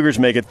the Cougars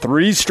make it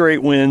 3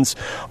 straight wins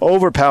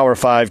over Power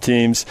 5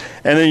 teams?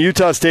 And then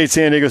Utah State,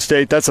 San Diego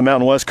State. That's a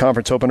Mountain West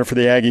Conference opener for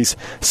the Aggies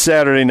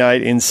Saturday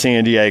night in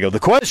San Diego. The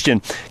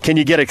question, can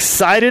you get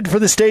excited for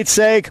the state's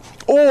sake,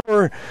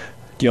 or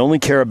do you only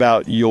care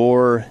about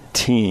your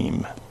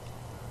team?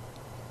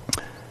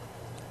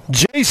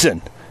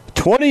 Jason,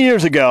 20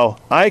 years ago,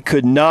 I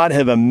could not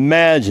have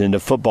imagined a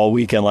football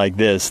weekend like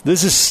this.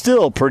 This is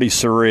still pretty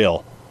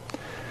surreal.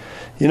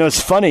 You know,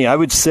 it's funny. I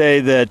would say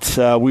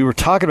that we were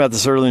talking about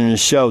this earlier in the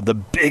show, the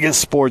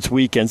biggest sports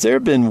weekends. There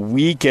have been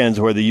weekends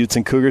where the Utes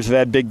and Cougars have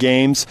had big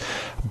games,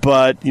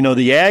 but, you know,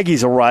 the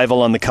Aggies'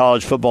 arrival on the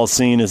college football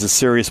scene as a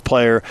serious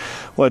player,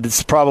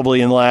 it's probably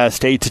in the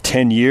last 8 to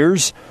 10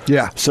 years.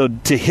 Yeah. So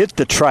to hit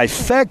the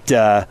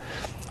trifecta,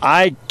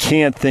 I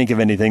can't think of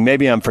anything.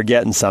 Maybe I'm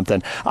forgetting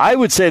something. I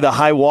would say the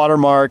high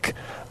watermark,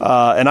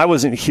 and I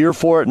wasn't here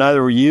for it,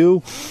 neither were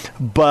you,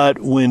 but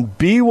when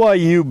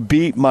BYU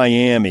beat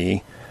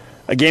Miami,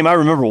 a game I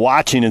remember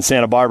watching in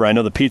Santa Barbara. I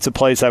know the pizza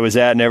place I was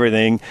at and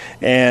everything.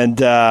 And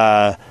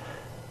that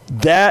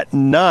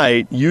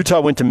night,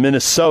 Utah went to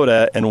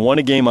Minnesota and won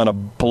a game on a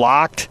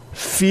blocked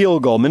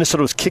field goal.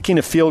 Minnesota was kicking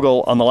a field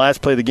goal on the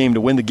last play of the game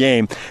to win the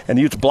game, and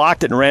the Utes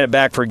blocked it and ran it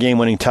back for a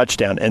game-winning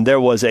touchdown. And there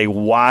was a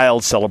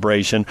wild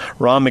celebration.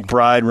 Ron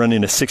McBride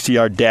running a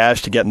 60-yard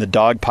dash to get in the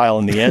dog pile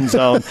in the end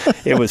zone.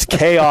 It was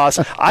chaos.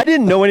 I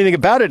didn't know anything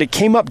about it. It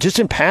came up just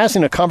in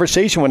passing a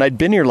conversation when I'd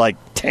been here like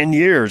 10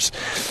 years.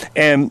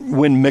 And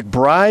when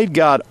McBride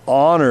got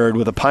honored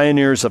with a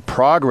Pioneers of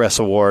Progress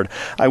Award,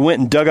 I went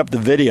and dug up the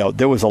video.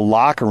 There was a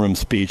locker room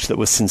speech that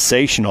was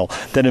sensational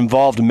that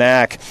involved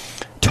Mac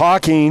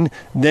talking,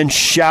 then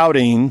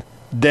shouting,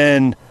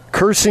 then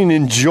cursing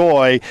in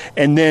joy,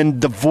 and then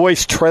the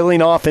voice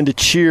trailing off into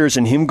cheers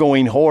and him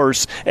going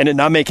hoarse and it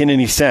not making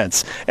any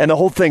sense. And the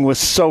whole thing was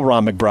so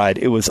Ron McBride.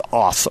 It was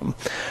awesome.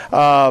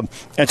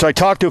 And so I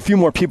talked to a few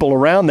more people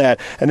around that,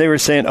 and they were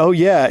saying, oh,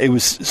 yeah, it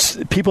was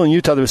people in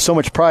Utah, there was so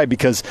much pride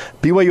because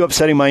BYU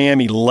upsetting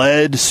Miami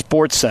led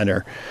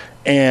SportsCenter,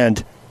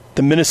 and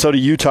the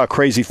Minnesota-Utah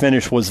crazy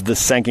finish was the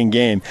second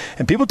game.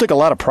 And people took a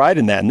lot of pride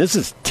in that. And this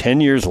is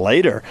 10 years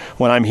later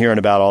when I'm hearing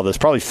about all this.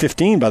 Probably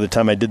 15 by the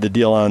time I did the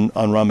deal on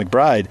Ron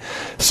McBride.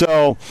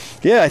 So,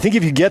 yeah, I think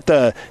if you get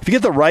the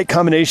right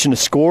combination of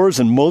scores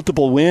and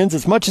multiple wins,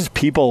 as much as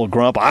people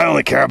grump, I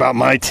only care about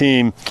my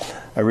team,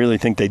 I really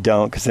think they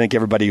don't, because I think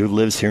everybody who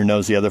lives here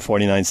knows the other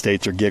 49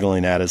 states are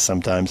giggling at us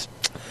sometimes.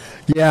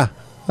 Yeah.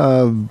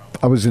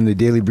 I was in the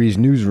Daily Breeze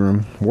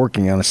newsroom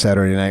working on a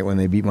Saturday night when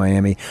they beat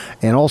Miami.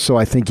 And also,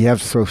 I think you have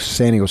to throw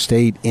San Diego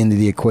State into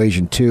the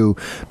equation, too,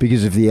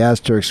 because if the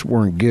Aztecs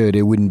weren't good,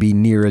 it wouldn't be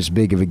near as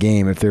big of a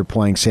game. If they're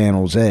playing San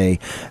Jose,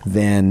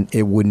 then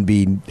it wouldn't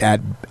be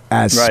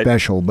as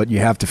special. But you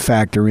have to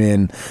factor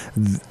in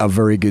a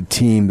very good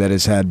team that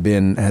has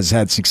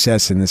had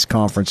success in this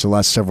conference the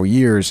last several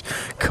years.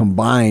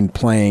 Combined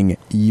playing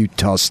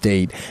Utah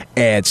State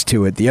adds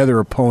to it. The other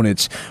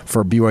opponents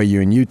for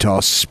BYU and Utah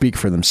speak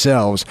for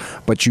themselves,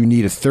 but you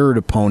need a third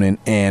opponent,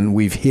 and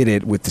we've hit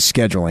it with the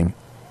scheduling.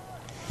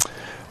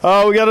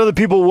 We got other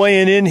people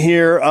weighing in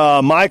here.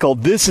 Michael,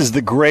 this is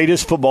the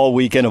greatest football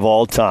weekend of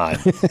all time.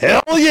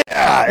 Hell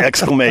yeah!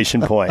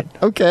 Exclamation point.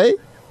 Okay.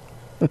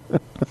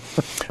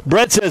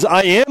 Brett says,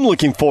 I am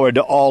looking forward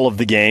to all of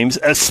the games,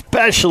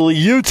 especially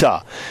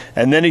Utah.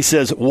 And then he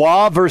says,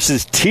 WA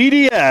versus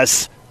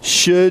TDS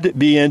should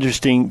be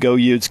interesting. Go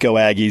Utes, go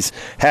Aggies.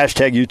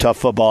 Hashtag Utah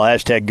football.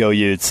 Hashtag go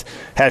Utes.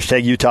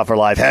 Hashtag Utah for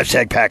life.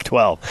 Hashtag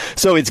Pac-12.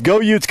 So it's go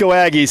Utes, go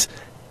Aggies.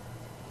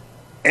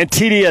 And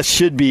TDS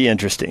should be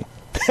interesting.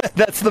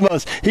 That's the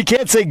most. He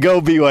can't say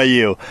go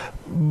BYU,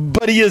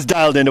 but he is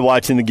dialed into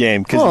watching the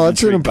game. Well,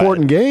 it's an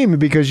important game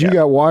because you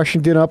got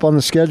Washington up on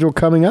the schedule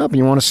coming up, and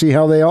you want to see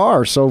how they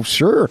are. So,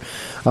 sure,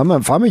 if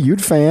I'm a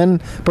Ute fan,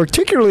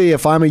 particularly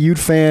if I'm a Ute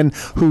fan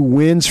who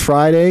wins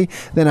Friday,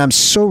 then I'm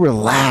so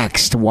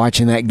relaxed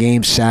watching that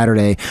game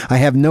Saturday. I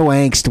have no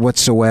angst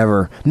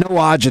whatsoever. No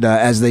agita,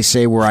 as they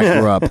say where I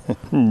grew up.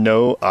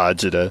 No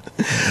agita.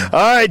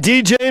 All right,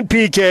 DJ and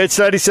PK, it's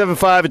 97.5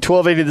 at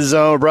 1280 The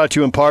Zone, brought to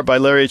you in part by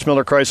Larry H.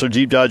 Miller Chrysler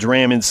Jeep Dodge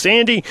Ram in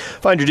Sandy.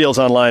 Find your deals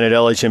online at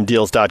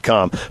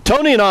LHMdeals.com.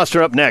 Tony and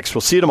Austin are up next.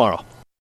 We'll see you tomorrow.